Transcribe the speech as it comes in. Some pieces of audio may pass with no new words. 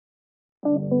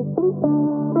Hello,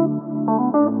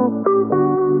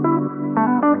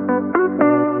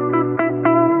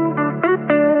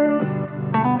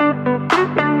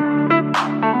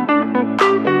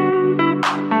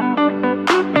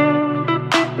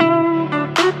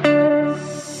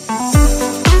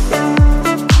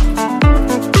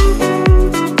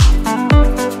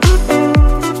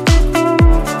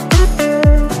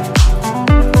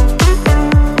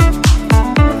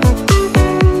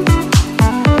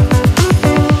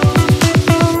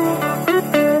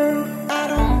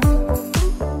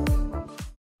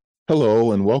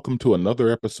 and welcome to another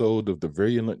episode of the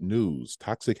Virulent News,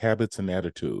 Toxic Habits and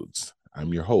Attitudes.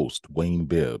 I'm your host, Wayne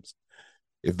Bibbs.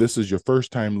 If this is your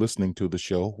first time listening to the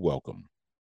show, welcome.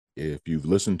 If you've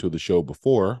listened to the show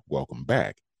before, welcome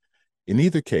back. In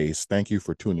either case, thank you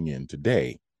for tuning in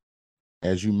today.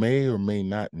 As you may or may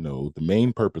not know, the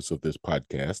main purpose of this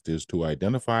podcast is to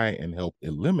identify and help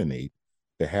eliminate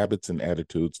the habits and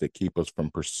attitudes that keep us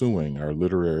from pursuing our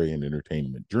literary and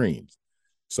entertainment dreams,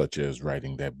 such as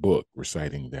writing that book,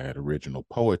 reciting that original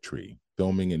poetry,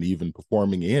 filming and even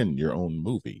performing in your own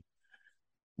movie.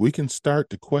 We can start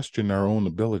to question our own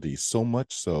abilities, so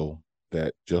much so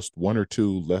that just one or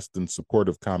two less than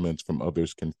supportive comments from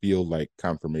others can feel like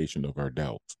confirmation of our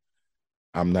doubts.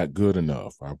 I'm not good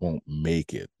enough, I won't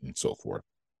make it, and so forth.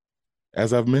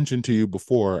 As I've mentioned to you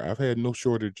before, I've had no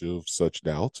shortage of such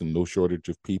doubts and no shortage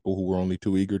of people who were only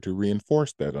too eager to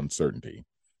reinforce that uncertainty.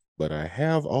 But I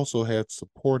have also had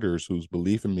supporters whose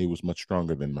belief in me was much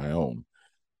stronger than my own.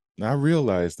 Now, I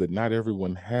realize that not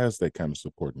everyone has that kind of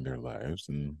support in their lives,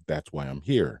 and that's why I'm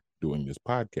here doing this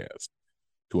podcast,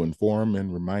 to inform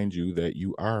and remind you that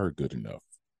you are good enough.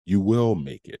 You will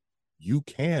make it. You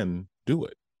can do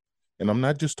it. And I'm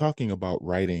not just talking about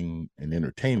writing and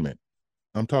entertainment.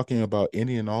 I'm talking about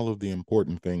any and all of the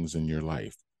important things in your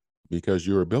life, because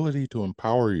your ability to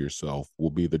empower yourself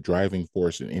will be the driving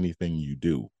force in anything you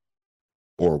do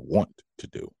or want to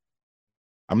do.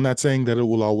 I'm not saying that it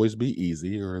will always be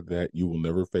easy or that you will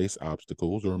never face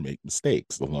obstacles or make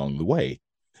mistakes along the way,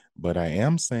 but I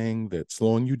am saying that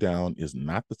slowing you down is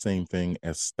not the same thing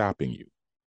as stopping you.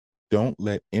 Don't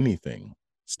let anything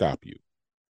stop you.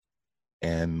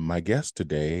 And my guest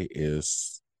today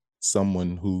is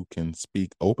someone who can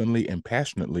speak openly and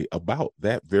passionately about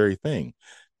that very thing.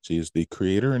 She is the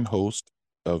creator and host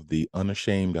of the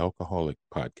Unashamed Alcoholic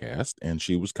podcast, and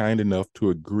she was kind enough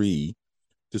to agree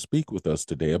to speak with us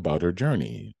today about her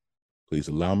journey. Please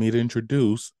allow me to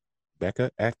introduce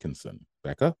Becca Atkinson.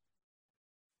 Becca?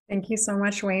 Thank you so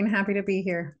much, Wayne. Happy to be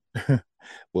here.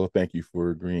 Well, thank you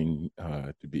for agreeing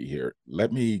to be here.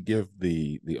 Let me give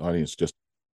the audience just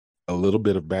a little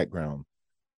bit of background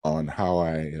on how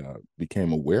I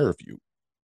became aware of you.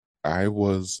 I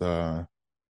was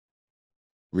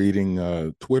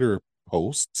reading Twitter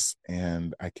posts,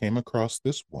 and I came across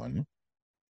this one.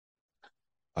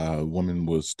 A woman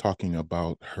was talking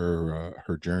about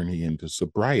her journey into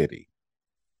sobriety,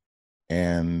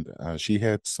 and she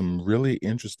had some really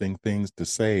interesting things to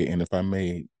say, and if I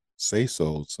may say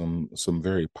so, some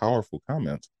very powerful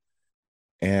comments.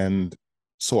 And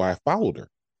so I followed her.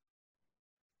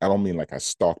 I don't mean like I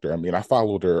stalked her. I mean I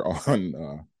followed her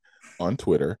on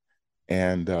Twitter,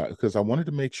 and because I wanted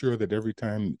to make sure that every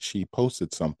time she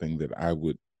posted something that I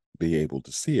would be able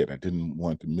to see it. I didn't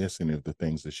want to miss any of the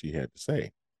things that she had to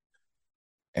say.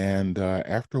 And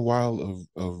after a while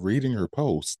of reading her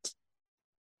posts,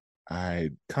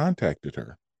 I contacted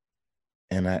her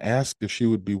and I asked if she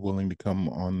would be willing to come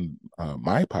on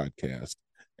my podcast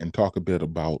and talk a bit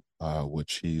about what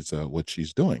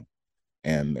she's doing.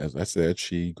 And as I said,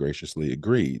 she graciously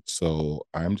agreed. So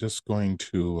I'm just going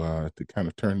to kind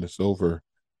of turn this over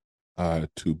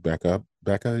to Becca.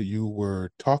 Becca, you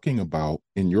were talking about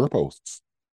in your posts.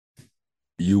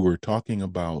 You were talking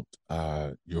about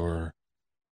your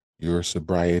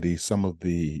sobriety, some of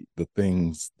the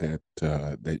things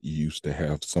that you used to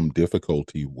have some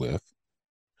difficulty with.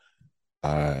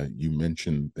 You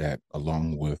mentioned that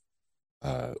along with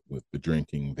the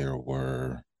drinking, there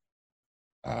were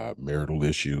marital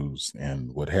issues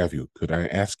and what have you. Could I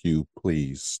ask you,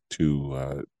 please,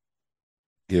 to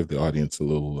give the audience a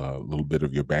little bit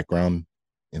of your background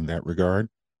in that regard?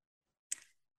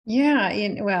 Yeah,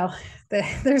 well,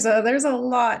 there's a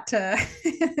lot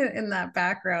in that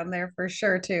background there for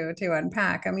sure to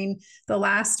unpack. I mean, the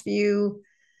last few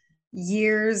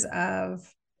years of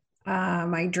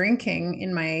my drinking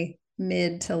in my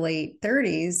mid to late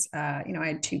 30s, I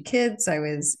had two kids. I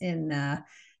was in an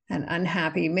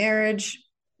unhappy marriage,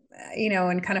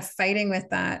 and kind of fighting with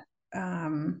that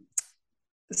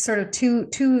sort of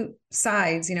two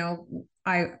sides.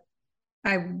 I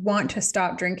I want to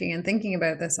stop drinking and thinking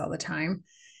about this all the time.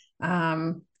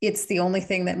 It's the only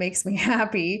thing that makes me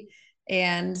happy.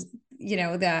 And,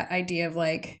 that idea of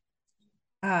like,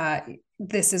 uh,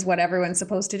 this is what everyone's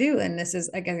supposed to do. And this is,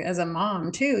 again, as a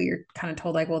mom too, you're kind of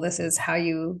told like, well, this is how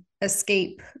you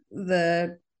escape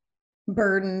the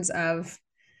burdens of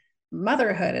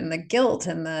motherhood and the guilt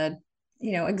and the,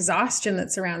 exhaustion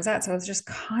that surrounds that. So it's just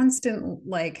constant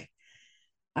like,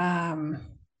 um,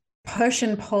 push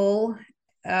and pull,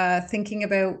 thinking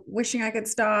about wishing I could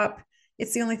stop.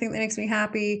 It's the only thing that makes me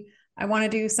happy. I want to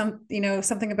do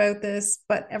something about this,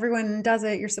 but everyone does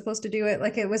it. You're supposed to do it.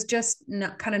 Like it was just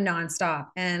kind of nonstop.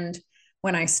 And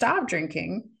when I stopped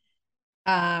drinking,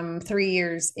 3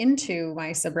 years into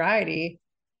my sobriety,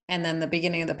 and then the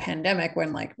beginning of the pandemic,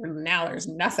 when like now there's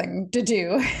nothing to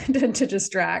do to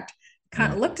distract,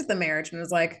 kind of Mm-hmm. looked at the marriage and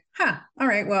was like, huh, all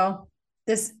right, well,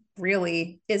 this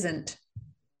really isn't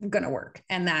going to work.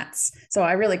 And that's so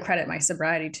I really credit my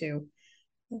sobriety to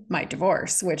my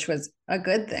divorce, which was a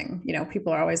good thing.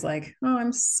 People are always like, oh,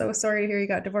 I'm so sorry to hear you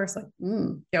got divorced. Like,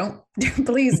 don't,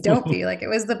 please don't be. Like, it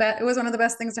was the best, it was one of the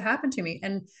best things to happen to me.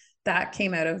 And that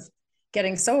came out of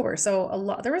getting sober.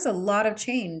 So there was a lot of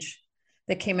change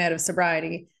that came out of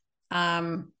sobriety.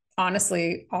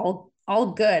 Honestly,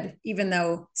 all good, even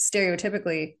though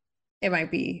stereotypically it might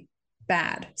be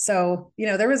bad. So,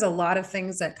 there was a lot of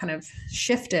things that kind of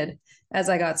shifted as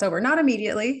I got sober. Not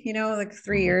immediately, like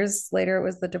 3 years later, it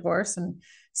was the divorce and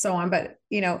so on. But,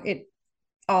 it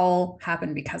all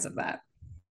happened because of that.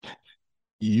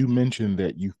 You mentioned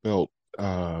that you felt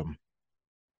um,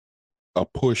 a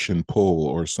push and pull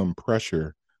or some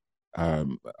pressure.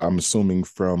 I'm assuming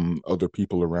from other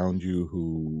people around you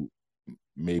who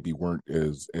maybe weren't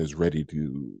as ready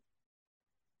to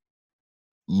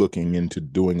looking into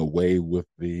doing away with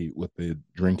the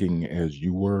drinking as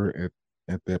you were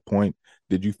at that point.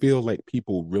 Did you feel like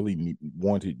people really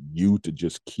wanted you to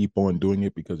just keep on doing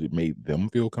it because it made them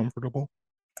feel comfortable?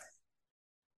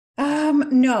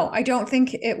 No, I don't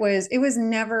think it was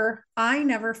never, I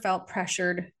never felt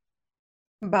pressured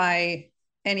by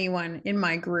anyone in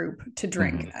my group to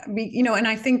drink. Mm-hmm. And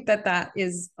I think that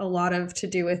is a lot of to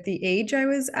do with the age I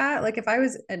was at. Like if I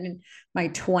was in my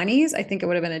 20s, I think it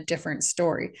would have been a different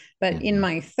story. But in Mm-hmm.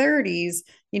 my 30s,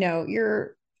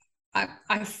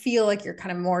 I feel like you're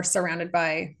kind of more surrounded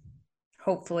by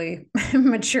hopefully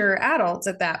mature adults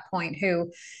at that point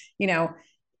who, you know,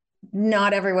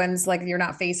 not everyone's like, you're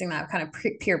not facing that kind of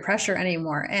peer pressure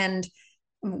anymore. And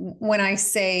when I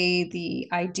say the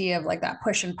idea of like that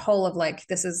push and pull of like,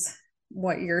 this is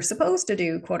what you're supposed to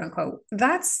do, quote unquote,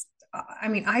 that's, I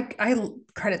mean, I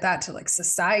credit that to like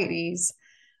society's,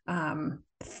 um,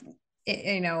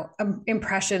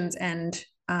 impressions and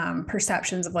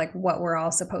perceptions of like what we're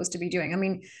all supposed to be doing. I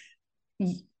mean,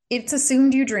 it's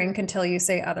assumed you drink until you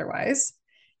say otherwise.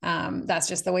 That's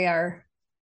just the way our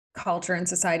culture and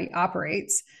society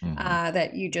operates. Mm-hmm.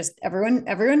 That you just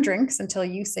everyone drinks until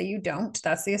you say you don't.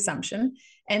 That's the assumption.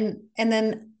 And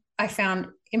then I found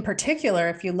in particular,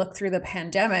 if you look through the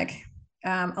pandemic,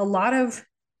 a lot of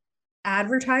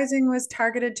advertising was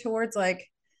targeted towards like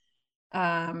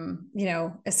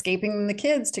escaping the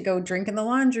kids to go drink in the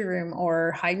laundry room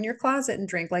or hide in your closet and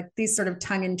drink, like these sort of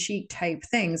tongue-in-cheek type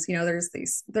things.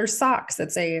 There's socks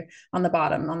that say on the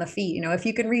bottom, on the feet, if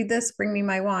you can read this, bring me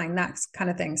my wine, that kind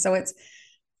of thing. So it's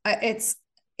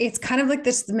kind of like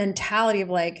this mentality of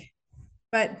like,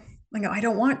 but I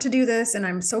don't want to do this and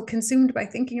I'm so consumed by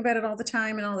thinking about it all the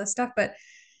time and all this stuff. But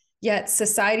yet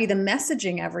society, the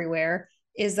messaging everywhere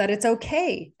is that it's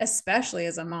okay, especially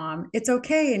as a mom. It's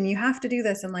okay. And you have to do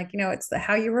this. And like, it's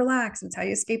how you relax, it's how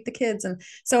you escape the kids. And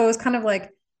so it was kind of like,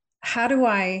 how do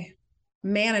I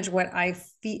manage what I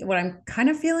feel, what I'm kind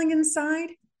of feeling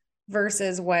inside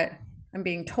versus what I'm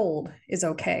being told is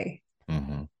okay?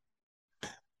 Mm-hmm.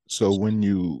 So when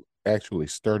you actually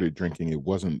started drinking, it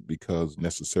wasn't because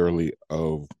necessarily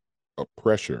of a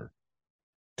pressure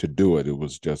to do it. It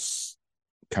was just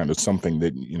kind of something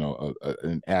that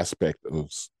an aspect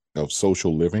of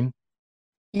social living.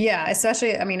 Yeah,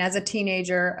 especially, I mean, as a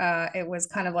teenager, it was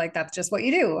kind of like that's just what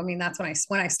you do. I mean, that's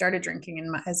when I started drinking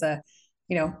as a,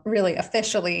 really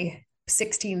officially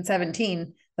 16,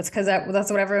 17. That's because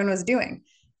that's what everyone was doing.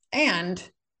 And,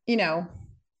 you know,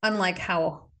 unlike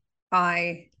how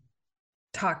I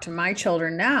talk to my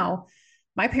children now,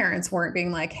 my parents weren't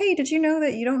being like, hey, did you know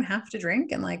that you don't have to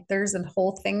drink? And like, there's a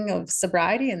whole thing of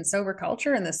sobriety and sober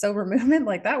culture and the sober movement.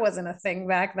 Like, that wasn't a thing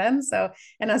back then. So,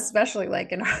 and especially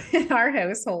like in our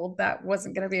household, that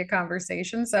wasn't going to be a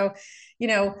conversation. So, you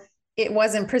know, it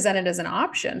wasn't presented as an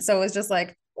option. So it was just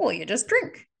like, well, you just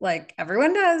drink like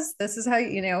everyone does. This is how,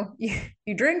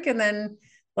 you drink. And then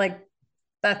like,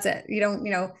 That's it. You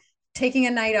don't, taking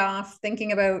a night off,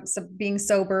 thinking about being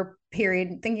sober,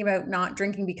 period, thinking about not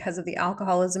drinking because of the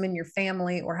alcoholism in your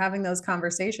family or having those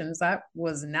conversations. That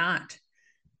was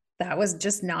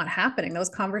just not happening. Those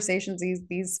conversations,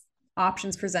 these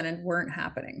options presented weren't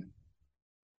happening.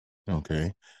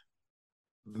 Okay.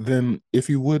 Then, if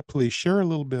you would please share a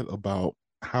little bit about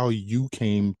how you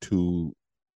came to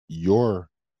your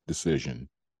decision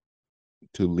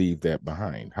to leave that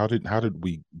behind. How did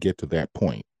we get to that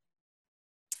point?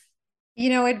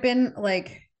 It'd been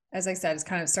like, as I said, it's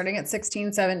kind of starting at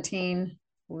 16, 17.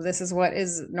 This is what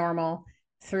is normal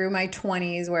through my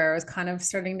 20s, where I was kind of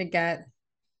starting to get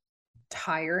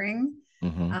tiring.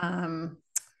 Mm-hmm. Um,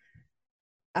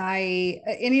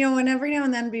 and every now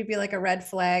and then would be like a red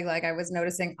flag. Like I was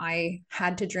noticing I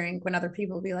had to drink when other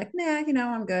people would be like, nah,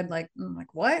 I'm good. Like, I'm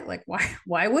like, what? Like,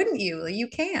 why wouldn't you? Like, you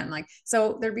can. Like,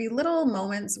 so there'd be little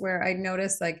moments where I'd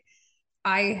notice like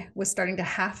I was starting to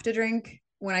have to drink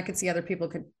when I could see other people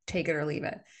could take it or leave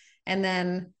it. And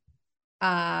then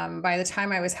by the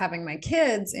time I was having my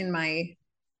kids in my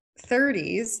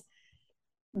 30s,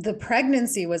 the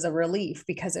pregnancy was a relief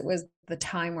because it was the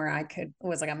time where it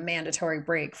was like a mandatory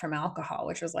break from alcohol,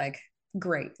 which was like,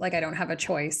 great. Like, I don't have a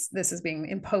choice. This is being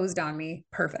imposed on me.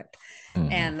 Perfect.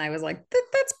 Mm-hmm. And I was like,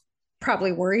 that's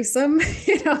probably worrisome,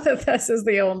 that this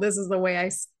is the way I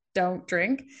don't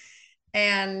drink.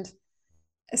 And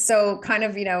so kind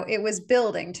of, it was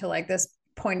building to like this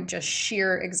point, just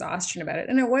sheer exhaustion about it.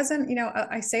 And it wasn't,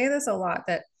 I say this a lot,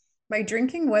 that my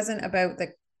drinking wasn't about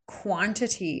the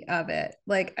quantity of it.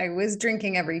 Like I was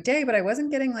drinking every day, but I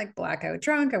wasn't getting like blackout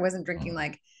drunk. I wasn't drinking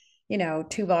like,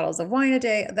 2 bottles of wine a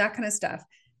day, that kind of stuff.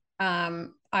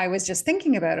 I was just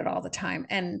thinking about it all the time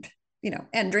and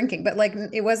drinking, but like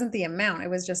it wasn't the amount. It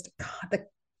was just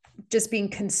just being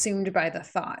consumed by the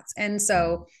thoughts. And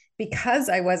so because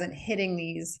I wasn't hitting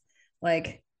these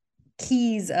like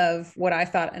keys of what I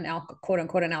thought quote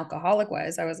unquote an alcoholic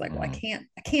was, I was like, well,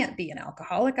 I can't be an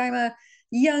alcoholic. I'm a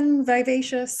young,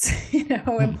 vivacious,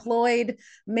 Mm-hmm. employed,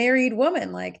 married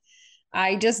woman. Like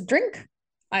I just drink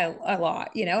a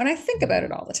lot, and I think about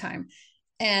it all the time.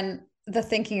 And the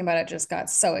thinking about it just got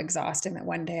so exhausting that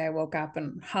one day I woke up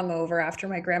and hung over after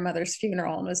my grandmother's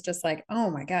funeral and was just like, oh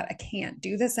my God, I can't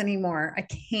do this anymore. I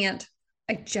can't.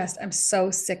 I'm so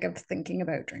sick of thinking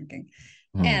about drinking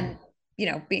and,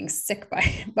 being sick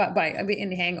in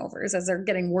hangovers as they're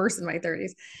getting worse in my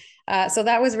 30s. So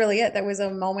that was really it. That was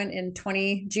a moment in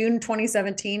June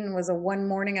 2017 was a one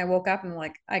morning I woke up and I'm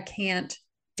like, I can't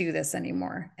do this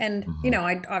anymore. And, Mm-hmm.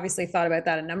 I obviously thought about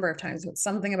that a number of times, but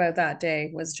something about that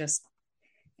day was just,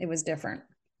 it was different.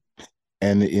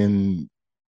 And in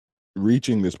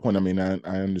reaching this point, I mean, I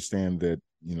understand that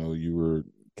you were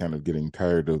kind of getting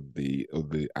tired of the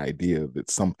idea that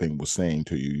something was saying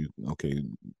to you, okay,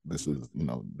 this is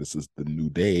the new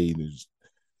day. There's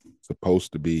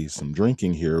supposed to be some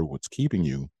drinking here. What's keeping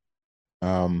you?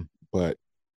 But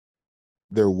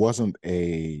there wasn't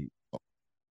a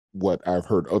what I've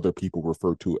heard other people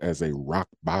refer to as a rock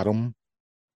bottom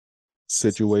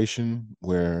situation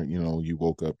where you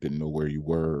woke up, didn't know where you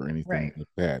were or anything Right. like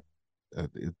that.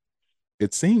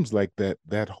 It seems like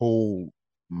that whole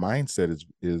mindset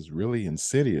is really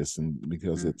insidious, and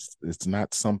because Mm-hmm. it's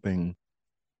not something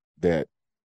that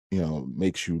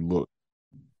makes you look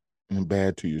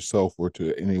bad to yourself or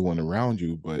to anyone around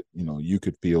you, but you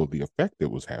could feel the effect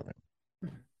it was having.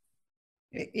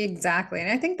 Exactly. And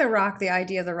I think the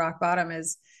idea of the rock bottom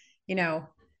is, you know,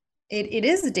 it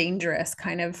is a dangerous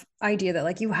kind of idea that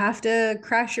like you have to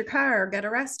crash your car or get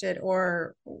arrested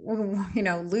or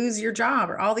lose your job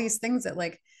or all these things that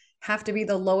like have to be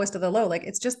the lowest of the low. Like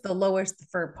it's just the lowest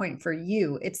for point for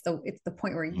you. It's the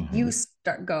point where you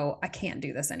Mm-hmm. I can't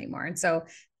do this anymore. And so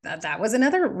that was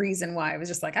another reason why I was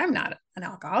just like, I'm not an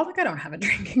alcoholic. I don't have a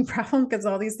drinking problem because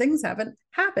all these things haven't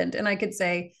happened. And I could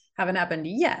say haven't happened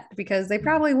yet because they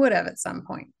probably would have at some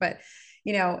point. But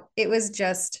it was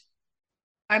just,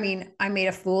 I mean, I made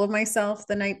a fool of myself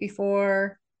the night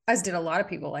before, as did a lot of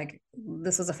people. Like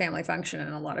this was a family function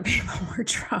and a lot of people were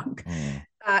drunk.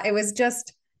 Mm-hmm. It was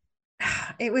just,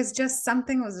 it was just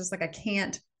something was just like,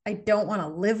 I don't want to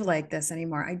live like this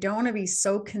anymore. I don't want to be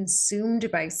so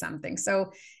consumed by something.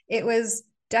 So it was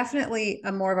definitely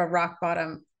a more of a rock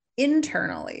bottom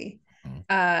internally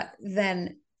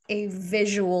than a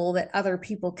visual that other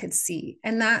people could see.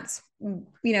 And that's,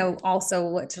 also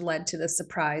what led to the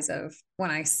surprise of when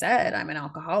I said I'm an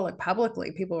alcoholic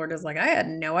publicly, people were just like, I had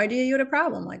no idea you had a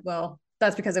problem. Like, well,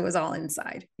 that's because it was all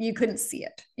inside. You couldn't see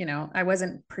it. I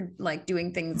wasn't like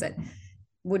doing things that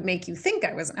would make you think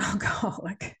I was an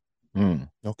alcoholic.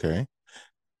 Okay.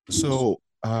 So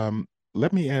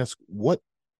let me ask,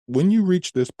 when you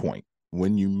reach this point,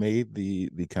 when you made the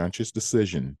conscious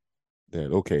decision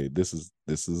that, okay, this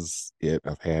is it,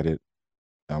 I've had it,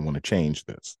 I want to change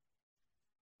this,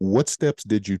 what steps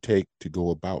did you take to go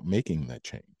about making that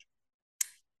change?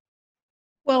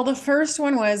 Well, the first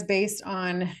one was based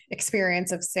on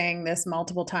experience of saying this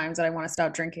multiple times that I want to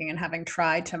stop drinking and having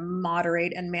tried to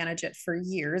moderate and manage it for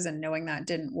years and knowing that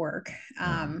didn't work.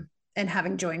 Mm-hmm. And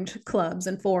having joined clubs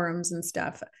and forums and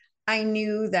stuff, I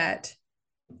knew that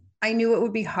I knew it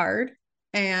would be hard,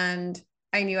 and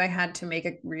I knew I had to make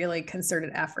a really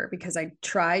concerted effort because I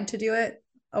tried to do it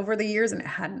over the years and it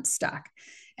hadn't stuck.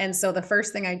 And so the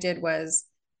first thing I did was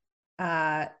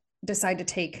uh, decide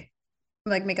to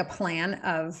make a plan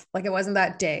of, like, it wasn't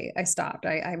that day I stopped.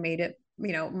 I made it,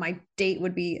 my date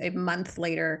would be a month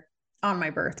later on my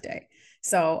birthday.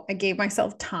 So I gave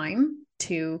myself time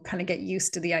to kind of get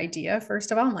used to the idea,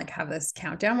 first of all, and like have this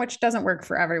countdown, which doesn't work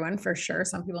for everyone for sure.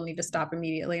 Some people need to stop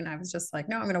immediately. And I was just like,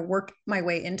 no, I'm going to work my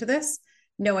way into this,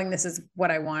 knowing this is what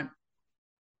I want,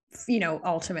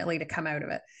 ultimately to come out of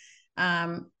it.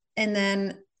 And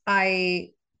then I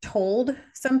told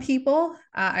some people,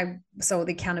 so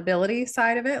the accountability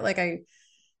side of it, like I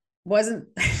wasn't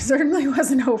certainly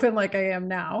wasn't open like I am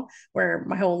now, where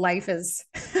my whole life is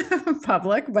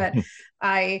public, but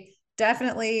I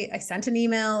sent an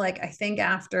email, like I think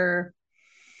after,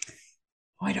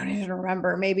 I don't even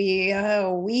remember, maybe a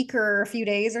week or a few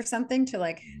days or something, to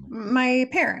like my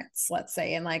parents, let's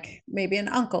say, and like maybe an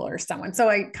uncle or someone. So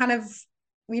I kind of,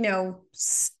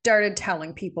 started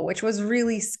telling people, which was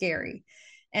really scary.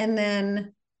 And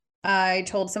then I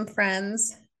told some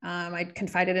friends. I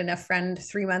confided in a friend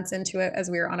 3 months into it, as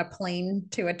we were on a plane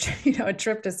to a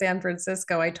trip to San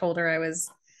Francisco. I told her I was,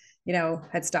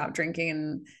 had stopped drinking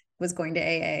and was going to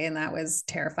AA, and that was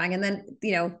terrifying. And then,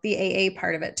 the AA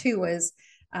part of it too was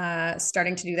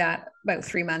starting to do that about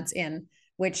 3 months in,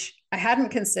 which I hadn't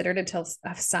considered until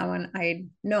someone I'd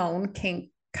known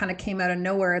came out of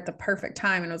nowhere at the perfect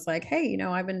time and was like, hey,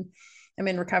 I'm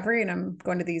in recovery and I'm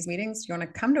going to these meetings. Do you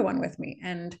want to come to one with me?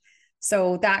 And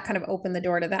so that kind of opened the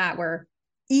door to that, where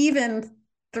even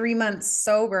 3 months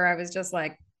sober, I was just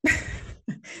like,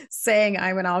 saying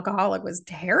I'm an alcoholic was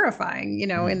terrifying,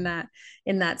 Mm-hmm.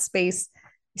 in that space,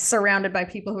 surrounded by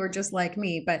people who are just like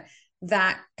me. But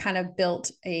that kind of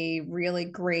built a really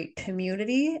great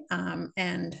community,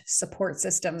 and support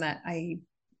system that I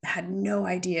had no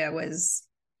idea was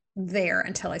there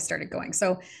until I started going.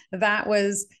 So that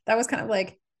was kind of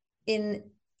like in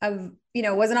a,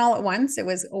 it wasn't all at once. It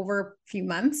was over a few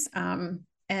months.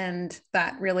 And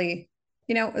that really,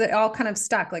 it all kind of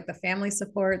stuck, like the family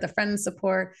support, the friends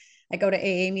support. I go to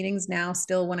AA meetings now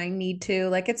still when I need to.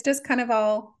 Like it's just kind of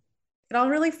it all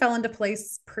really fell into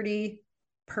place pretty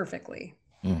perfectly.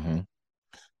 Mm-hmm.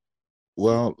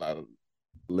 Well,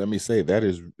 let me say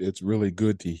it's really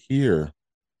good to hear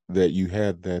that you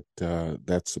had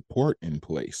that support in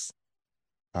place.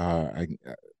 I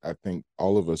think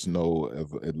all of us know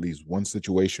of at least one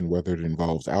situation, whether it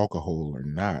involves alcohol or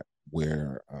not,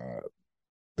 where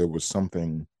there was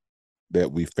something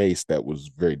that we faced that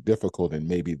was very difficult, and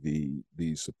maybe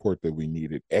the support that we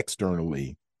needed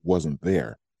externally wasn't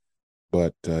there.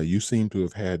 But you seem to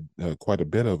have had quite a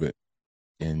bit of it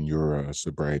in your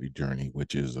sobriety journey,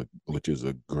 which is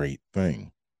a great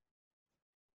thing.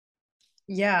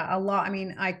 Yeah, a lot. I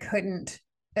mean, uh,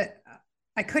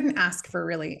 I couldn't ask for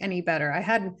really any better. I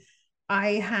had,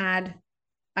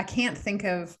 I can't think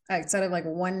of, outside of like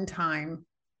one time,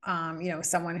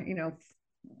 someone,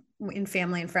 in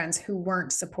family and friends who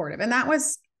weren't supportive. And that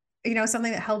was,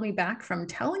 something that held me back from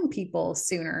telling people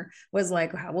sooner, was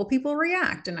like, how will people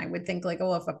react? And I would think like,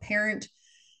 oh, if a parent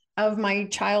of my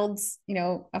child's,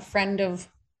 a friend of,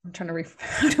 I'm trying to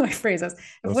how do I phrase this? If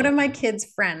That's one of my okay. kids'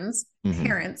 friends' Mm-hmm.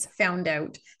 parents found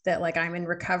out that like I'm in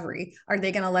recovery, are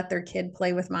they going to let their kid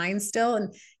play with mine still?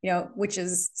 And, which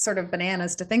is sort of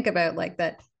bananas to think about, like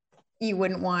that you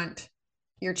wouldn't want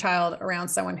your child around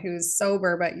someone who's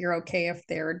sober, but you're okay if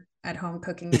they're at home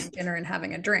cooking dinner and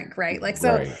having a drink, right? Like,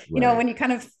 so, Right, right. when you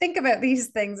kind of think about these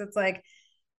things, it's like,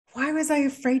 why was I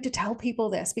afraid to tell people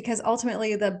this? Because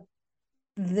ultimately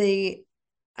the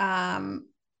um,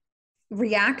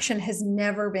 reaction has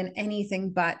never been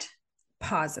anything but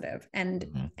positive, and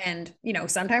Mm-hmm.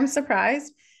 sometimes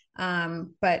surprised,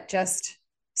 but just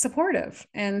supportive.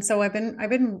 And so I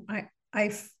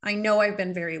know I've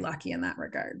been very lucky in that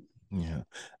regard. Yeah,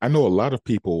 I know a lot of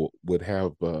people would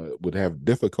have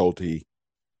difficulty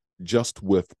just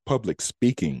with public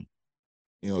speaking.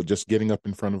 Just getting up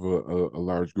in front of a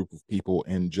large group of people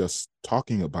and just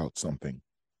talking about something.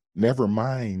 Never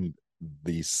mind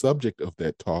the subject of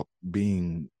that talk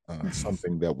being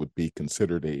something that would be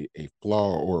considered a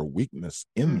flaw or a weakness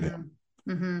in them.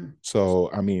 Mm-hmm. Mm-hmm. So,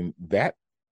 I mean, that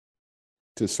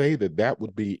to say that that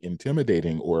would be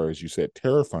intimidating or, as you said,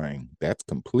 terrifying, that's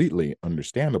completely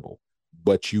understandable.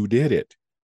 But you did it.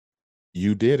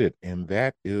 You did it. And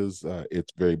that is,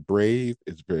 it's very brave,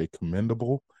 it's very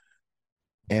commendable.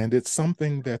 And it's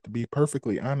something that, to be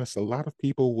perfectly honest, a lot of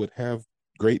people would have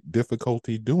great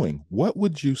difficulty doing. What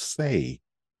would you say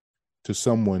to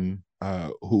someone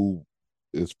who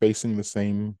is facing the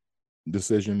same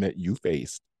decision that you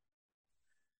faced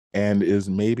and is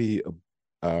maybe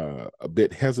a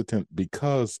bit hesitant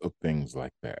because of things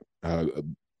like that?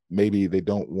 Maybe they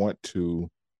don't want to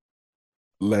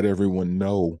let everyone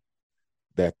know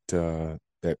that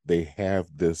that they have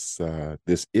this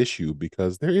issue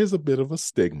because there is a bit of a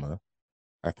stigma,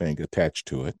 I think, attached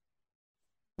to it.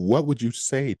 What would you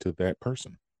say to that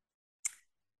person?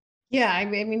 Yeah, I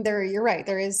mean, you're right.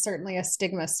 There is certainly a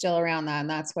stigma still around that. And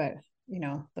that's what,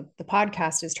 the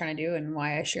podcast is trying to do, and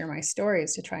why I share my story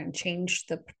is to try and change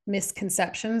the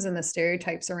misconceptions and the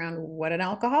stereotypes around what an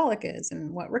alcoholic is and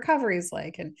what recovery is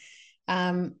like. And,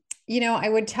 I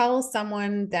would tell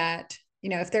someone that,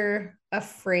 if they're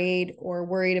afraid or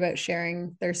worried about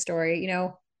sharing their story,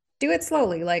 do it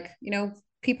slowly. Like,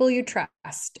 people you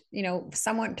trust,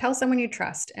 tell someone you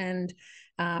trust. And,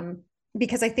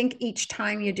 because I think each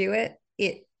time you do it,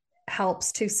 it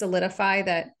helps to solidify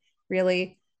that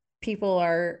really people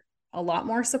are a lot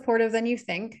more supportive than you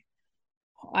think.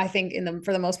 I think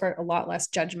for the most part, a lot less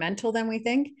judgmental than we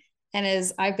think. And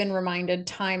as I've been reminded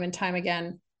time and time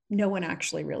again, no one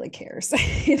actually really cares.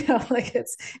 Like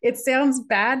it sounds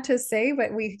bad to say,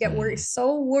 but we get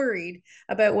so worried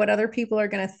about what other people are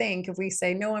going to think if we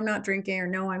say, no, I'm not drinking, or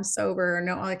no, I'm sober, or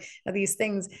no, like these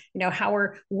things,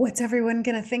 what's everyone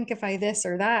going to think if I this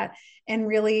or that? And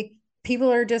really,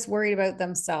 people are just worried about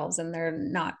themselves, and they're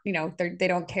not, they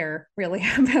don't care really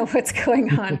about what's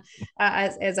going on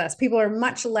as us. People are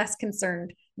much less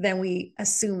concerned than we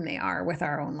assume they are with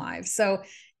our own lives. So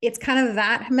it's kind of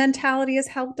that mentality has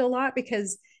helped a lot,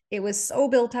 because it was so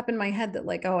built up in my head that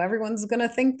like, oh, everyone's going to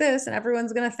think this and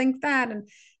everyone's going to think that. And,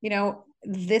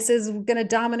 this is going to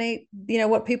dominate,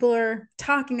 what people are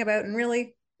talking about. And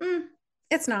really,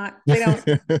 it's not. They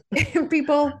don't.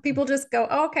 people just go,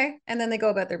 oh, okay, and then they go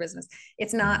about their business.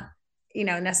 It's not,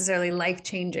 necessarily life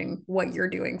changing what you're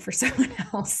doing for someone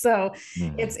else. So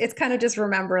it's kind of just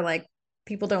remember, like,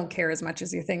 people don't care as much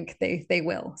as you think they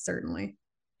will, certainly.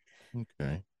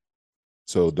 Okay.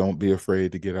 So don't be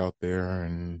afraid to get out there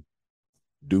and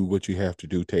do what you have to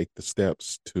do. Take the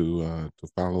steps to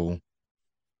follow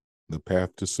the path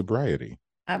to sobriety.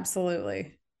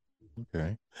 Absolutely.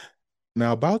 Okay.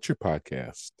 Now about your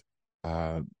podcast,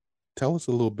 uh, tell us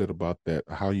a little bit about that.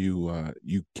 How you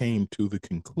came to the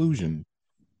conclusion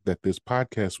that this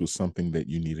podcast was something that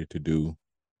you needed to do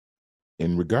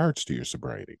in regards to your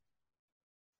sobriety.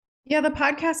 Yeah, the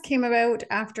podcast came about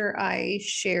after I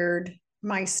shared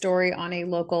my story on a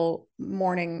local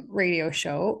morning radio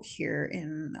show here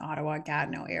in the Ottawa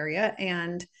Gatineau area.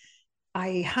 And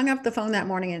I hung up the phone that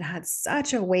morning and had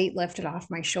such a weight lifted off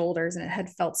my shoulders. And it had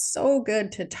felt so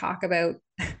good to talk about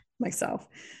myself,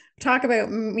 talk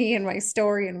about me and my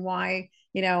story, and why,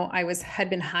 had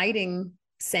been hiding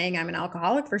saying I'm an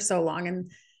alcoholic for so long.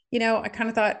 And, I kind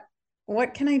of thought,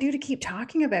 what can I do to keep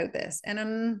talking about this?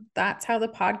 And that's how the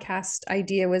podcast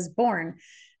idea was born.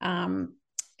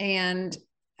 And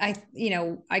I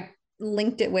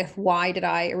linked it with, why did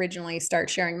I originally start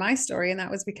sharing my story? And that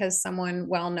was because someone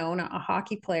well known, a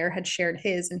hockey player, had shared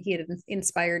his, and he had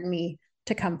inspired me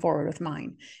to come forward with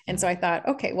mine. And so I thought,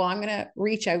 okay, well, I'm going to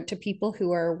reach out to people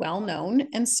who are well known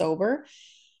and sober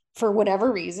for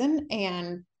whatever reason,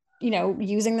 and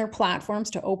using their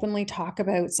platforms to openly talk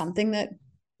about something that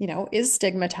is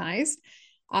stigmatized,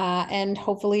 and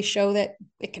hopefully show that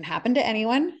it can happen to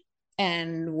anyone,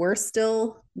 and we're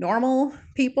still normal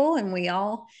people, and we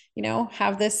all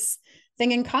have this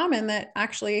thing in common that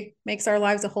actually makes our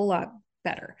lives a whole lot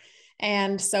better.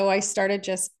 And so I started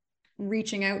just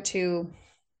reaching out to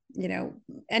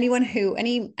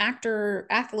any actor,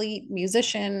 athlete,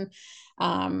 musician,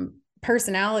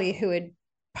 personality who had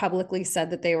publicly said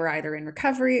that they were either in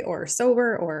recovery or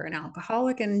sober or an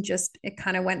alcoholic, and just it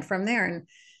kind of went from there. And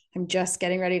I'm just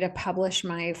getting ready to publish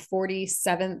my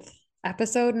 47th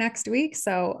episode next week,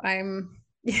 so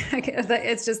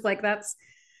it's just like, that's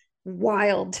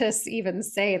wild to even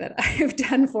say that I've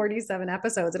done 47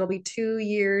 episodes. It'll be 2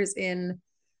 years in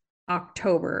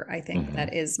October, I think.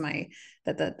 That is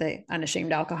that the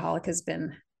Unashamed Alcoholic has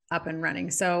been up and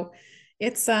running. So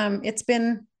it's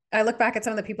been, I look back at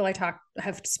some of the people I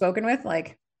have spoken with,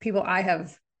 like, people I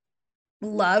have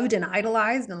loved and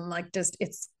idolized, and like just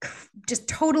it's just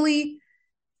totally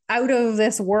out of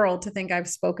this world to think I've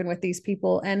spoken with these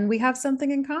people and we have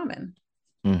something in common.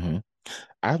 Mm-hmm.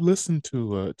 I've listened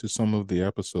to some of the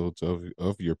episodes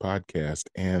of your podcast,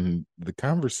 and the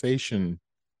conversation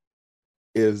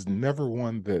is never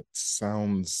one that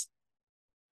sounds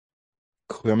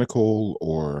clinical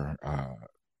or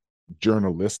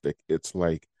journalistic. It's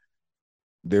like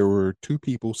there were two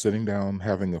people sitting down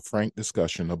having a frank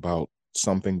discussion about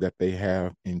something that they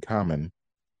have in common,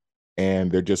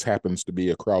 and there just happens to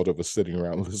be a crowd of us sitting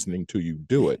around listening to you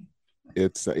do it.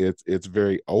 It's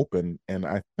very open, and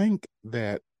I think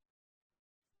that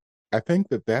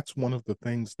that's one of the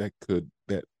things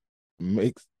that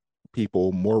makes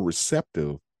people more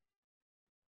receptive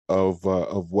of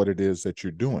what it is that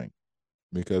you're doing,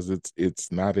 because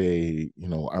it's not a,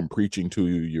 I'm preaching to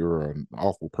you, you're an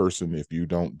awful person if you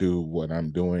don't do what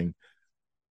I'm doing,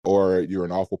 or you're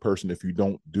an awful person if you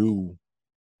don't do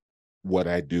what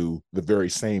I do the very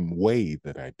same way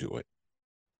that I do it.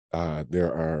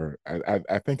 There are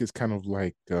I think it's kind of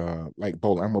like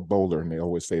bowling. I'm a bowler, and they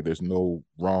always say there's no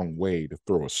wrong way to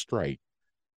throw a strike.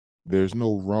 There's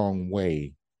no wrong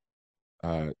way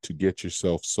to get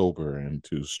yourself sober and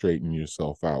to straighten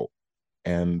yourself out.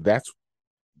 And that's,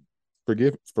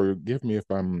 forgive me if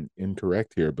I'm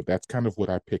incorrect here, but that's kind of what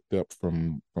I picked up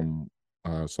from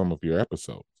some of your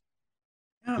episodes.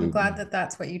 I'm glad that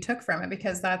that's what you took from it,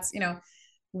 because that's,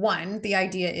 one, the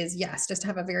idea is, yes, just to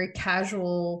have a very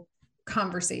casual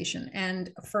conversation. And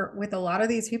for with a lot of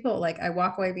these people, like I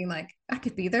walk away being like, I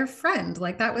could be their friend.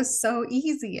 Like that was so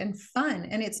easy and fun.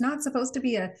 And it's not supposed to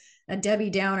be a Debbie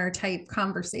Downer type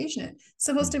conversation. It's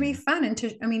supposed to be Mm-hmm. fun.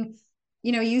 And I mean,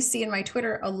 you see in my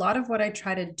Twitter, a lot of what I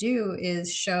try to do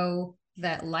is show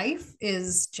that life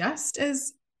is just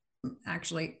as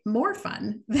actually more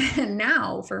fun than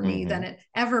now for me Mm-hmm. than it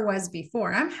ever was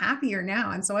before. I'm happier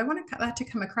now. And so I want that to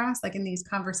come across like in these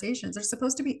conversations. They're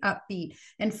supposed to be upbeat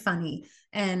and funny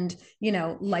and,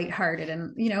 lighthearted.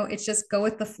 And, it's just go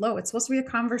with the flow. It's supposed to be a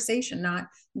conversation, not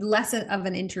less of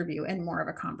an interview and more of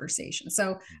a conversation.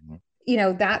 So,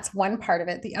 Mm-hmm. that's one part of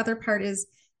it. The other part is,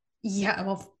 yeah,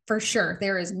 well, for sure,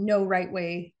 there is no right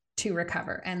way to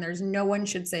recover. And there's no one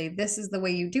should say, this is the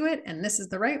way you do it. And this is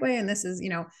the right way. And this is,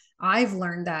 I've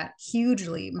learned that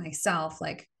hugely myself,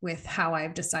 like with how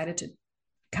I've decided to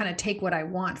kind of take what I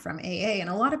want from AA. And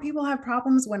a lot of people have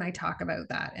problems when I talk about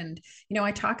that. And,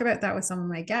 I talk about that with some of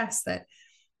my guests that,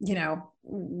 you know,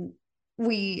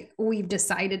 we've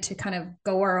decided to kind of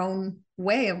go our own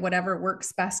way of whatever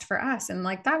works best for us. And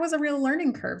like that was a real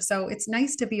learning curve. So it's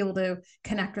nice to be able to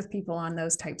connect with people on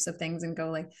those types of things and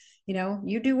go like,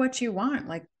 you do what you want.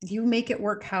 Like you make it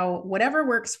work, how whatever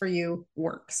works for you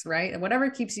works, right? And whatever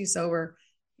keeps you sober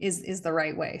is the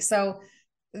right way. So,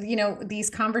 these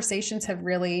conversations have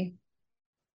really,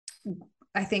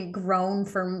 I think, grown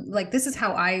from like, this is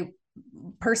how I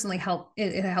personally help.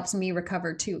 It helps me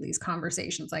recover too, these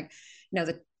conversations, like,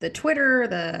 the Twitter,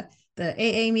 the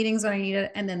AA meetings when I need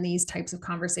it, and then these types of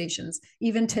conversations.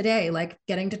 Even today, like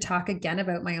getting to talk again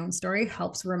about my own story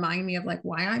helps remind me of like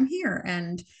why I'm here.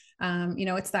 And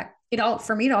it's that it all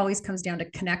for me, it always comes down to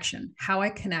connection, how I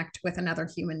connect with another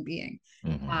human being,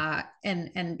 Mm-hmm.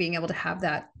 and being able to have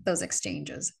those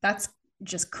exchanges. That's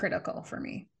just critical for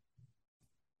me.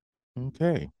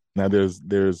 Okay. Now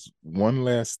there's one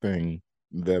last thing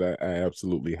that I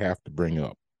absolutely have to bring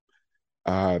up.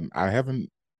 I haven't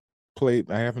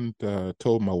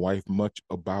told my wife much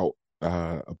about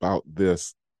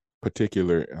this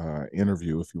particular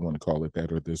interview, if you want to call it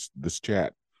that, or this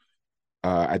chat.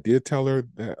 I did tell her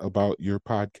about your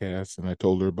podcast, and I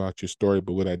told her about your story,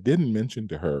 but what I didn't mention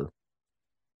to her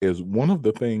is one of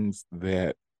the things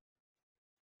that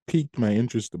piqued my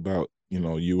interest about,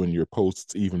 you and your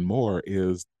posts even more,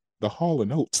 is the Hall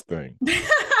and Oates thing.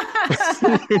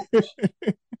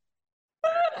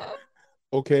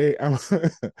 Okay,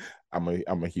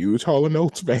 I'm a huge Hall and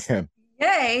Oates fan,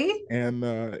 Yay. and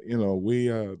we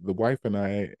the wife and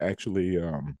I actually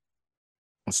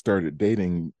started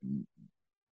dating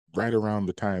right around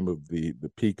the time of the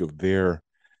peak of their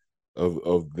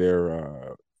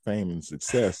fame and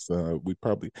success. We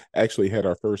probably actually had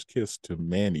our first kiss to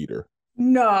Man Eater.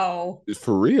 No.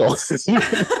 For real.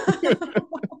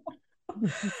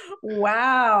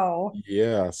 Wow.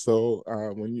 Yeah. So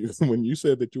when you when you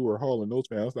said that you were a Hall and Oates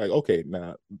fan, I was like, okay,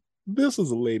 now this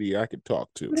is a lady I could talk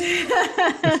to.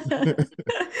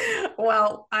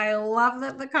 Well, I love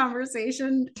that the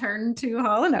conversation turned to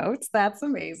Hall and Oates. That's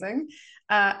amazing.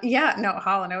 Yeah, no,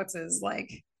 Hall and Oates is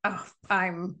like, oh,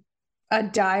 I'm a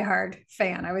diehard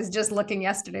fan. I was just looking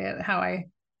yesterday at how I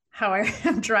how I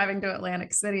am driving to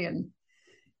Atlantic City in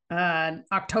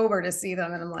October to see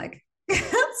them, and I'm like,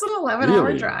 it's an 11-hour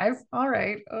Really? drive. All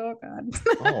right. Oh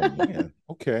Oh God. man.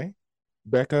 Okay.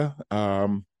 Becca,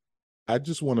 I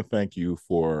just want to thank you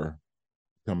for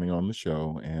coming on the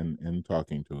show and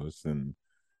talking to us and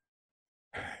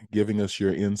giving us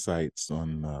your insights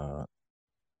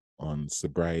on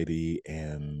sobriety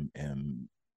and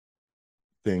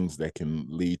things that can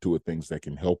lead to it, things that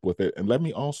can help with it. And let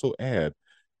me also add,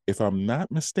 if I'm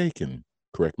not mistaken,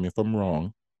 correct me if I'm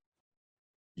wrong,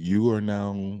 you are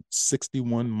now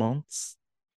 61 months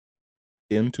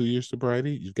into your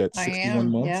sobriety. You've got I 61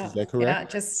 am. months. Is Yeah. that correct? Yeah.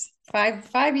 Just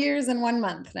five years and 1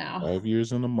 month now. 5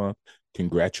 years and a month.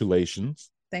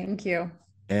 Congratulations. Thank you.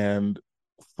 And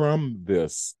from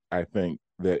this, I think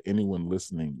that anyone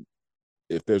listening,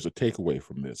 if there's a takeaway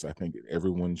from this, I think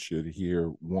everyone should hear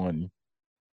one,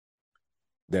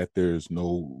 that there's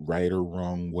no right or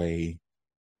wrong way,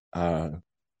 uh,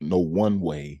 no one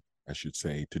way, I should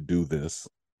say, to do this.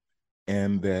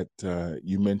 And that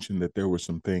you mentioned that there were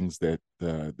some things that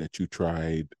you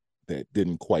tried that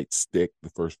didn't quite stick the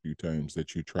first few times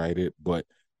that you tried it, but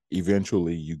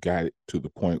eventually you got it to the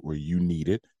point where you need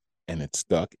it, and it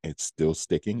stuck. It's still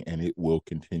sticking, and it will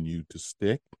continue to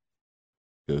stick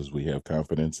because we have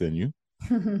confidence in you.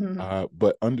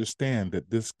 But understand that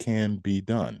this can be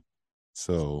done.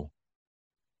 So,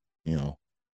 you know,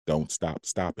 don't stop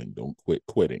stopping. Don't quit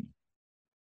quitting.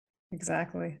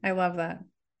 Exactly. I love that.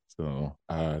 So,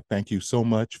 thank you so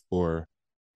much for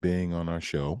being on our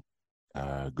show.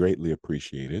 Greatly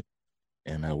appreciate it.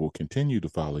 And I will continue to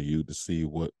follow you to see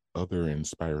what other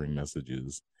inspiring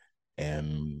messages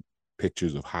and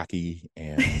pictures of hockey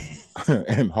and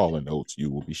and Hall and Oates you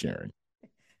will be sharing.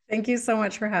 Thank you so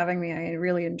much for having me. I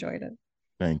really enjoyed it.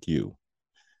 Thank you.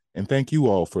 And thank you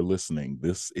all for listening.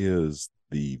 This is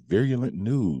the Virulent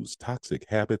News, Toxic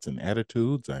Habits and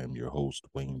Attitudes. I am your host,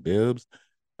 Wayne Bibbs.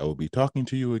 I will be talking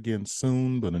to you again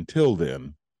soon, but until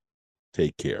then,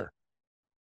 take care.